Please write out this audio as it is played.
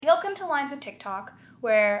Welcome to Lines of TikTok,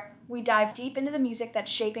 where we dive deep into the music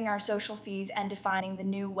that's shaping our social feeds and defining the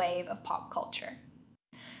new wave of pop culture.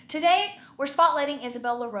 Today, we're spotlighting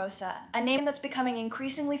Isabel La Rosa, a name that's becoming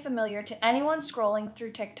increasingly familiar to anyone scrolling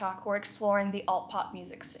through TikTok or exploring the alt-pop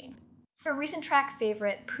music scene. Her recent track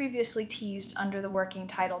Favorite, previously teased under the working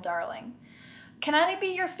title Darling, Can I Be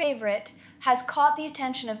Your Favorite, has caught the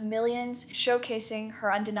attention of millions, showcasing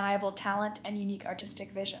her undeniable talent and unique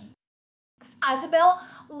artistic vision. Isabel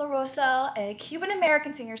La Rosa, a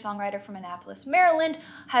Cuban-American singer-songwriter from Annapolis, Maryland,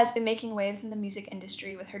 has been making waves in the music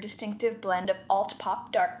industry with her distinctive blend of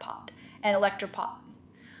alt-pop, dark pop, and electropop.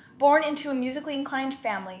 Born into a musically inclined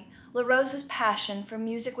family, La Rosa's passion for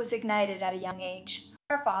music was ignited at a young age.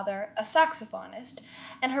 Her father, a saxophonist,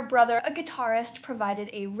 and her brother, a guitarist, provided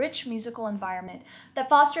a rich musical environment that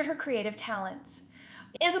fostered her creative talents.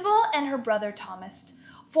 Isabel and her brother Thomas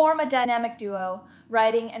form a dynamic duo,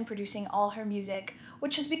 writing and producing all her music,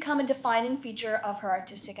 which has become a defining feature of her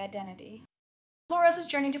artistic identity. La Rosa's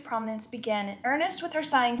journey to prominence began in earnest with her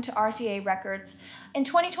signing to RCA Records in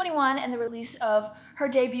 2021 and the release of her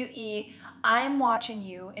debut EP, I'm Watching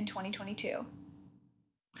You, in 2022.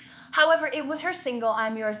 However, it was her single,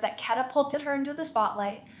 I'm Yours, that catapulted her into the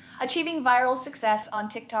spotlight, achieving viral success on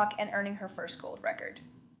TikTok and earning her first gold record.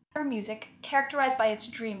 Her music, characterized by its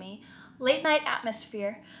dreamy, late-night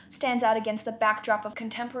atmosphere, stands out against the backdrop of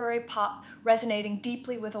contemporary pop resonating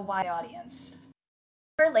deeply with a wide audience.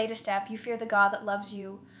 Her latest EP, You Fear the God That Loves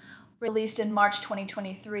You, released in March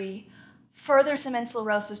 2023, further cements La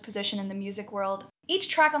Rosa's position in the music world. Each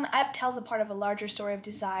track on the EP tells a part of a larger story of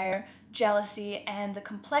desire, jealousy, and the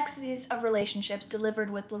complexities of relationships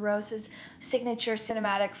delivered with La Rosa's signature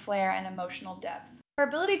cinematic flair and emotional depth. Her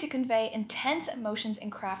ability to convey intense emotions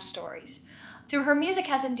and craft stories through her music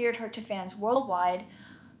has endeared her to fans worldwide,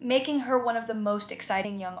 making her one of the most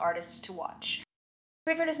exciting young artists to watch.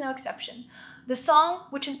 Favorite is no exception. The song,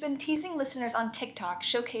 which has been teasing listeners on TikTok,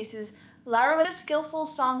 showcases La Rosa's skillful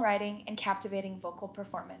songwriting and captivating vocal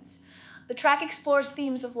performance. The track explores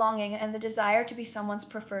themes of longing and the desire to be someone's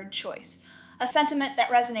preferred choice, a sentiment that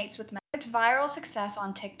resonates with many. Its viral success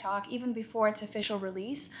on TikTok, even before its official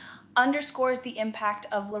release, underscores the impact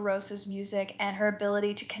of La Rosa's music and her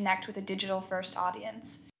ability to connect with a digital-first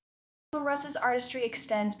audience. La Rosa's artistry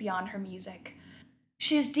extends beyond her music.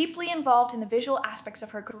 She is deeply involved in the visual aspects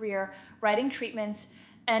of her career, writing treatments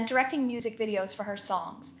and directing music videos for her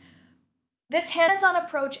songs. This hands-on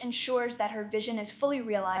approach ensures that her vision is fully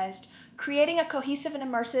realized, creating a cohesive and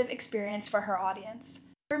immersive experience for her audience.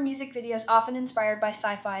 Her music videos, often inspired by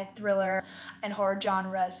sci-fi, thriller, and horror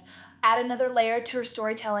genres, add another layer to her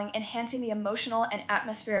storytelling, enhancing the emotional and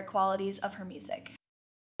atmospheric qualities of her music.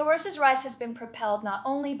 La Rosa's rise has been propelled not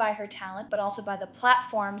only by her talent, but also by the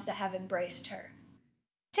platforms that have embraced her.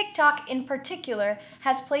 TikTok, in particular,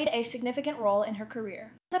 has played a significant role in her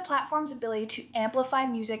career. The platform's ability to amplify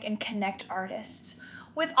music and connect artists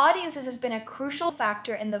with audiences has been a crucial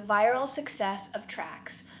factor in the viral success of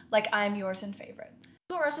tracks like I'm Yours and Favorite.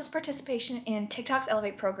 La Rosa's participation in TikTok's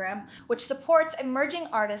Elevate program, which supports emerging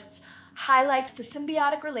artists, highlights the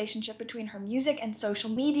symbiotic relationship between her music and social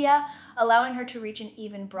media, allowing her to reach an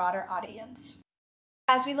even broader audience.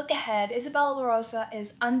 As we look ahead, Isabel La Rosa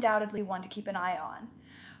is undoubtedly one to keep an eye on.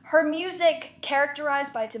 Her music,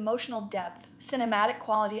 characterized by its emotional depth, cinematic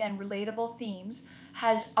quality, and relatable themes,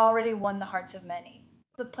 has already won the hearts of many.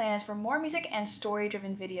 The plan is for more music and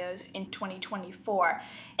story-driven videos in 2024.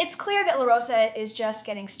 It's clear that La Rosa is just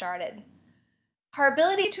getting started. Her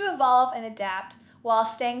ability to evolve and adapt while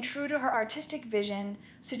staying true to her artistic vision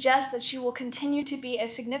suggests that she will continue to be a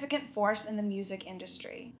significant force in the music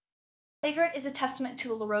industry. Favorite is a testament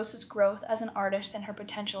to La Rosa's growth as an artist and her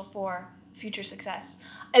potential for future success.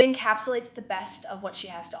 It encapsulates the best of what she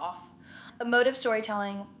has to offer: emotive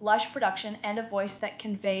storytelling, lush production, and a voice that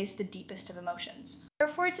conveys the deepest of emotions.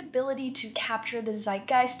 For its ability to capture the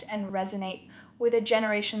zeitgeist and resonate with a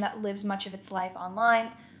generation that lives much of its life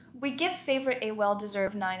online, we give Favorite a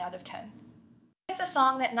well-deserved 9 out of 10. It's a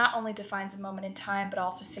song that not only defines a moment in time, but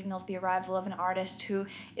also signals the arrival of an artist who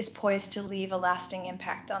is poised to leave a lasting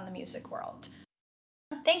impact on the music world.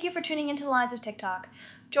 Thank you for tuning into the Lines of TikTok.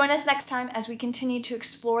 Join us next time as we continue to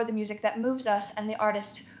explore the music that moves us and the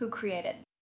artists who create it.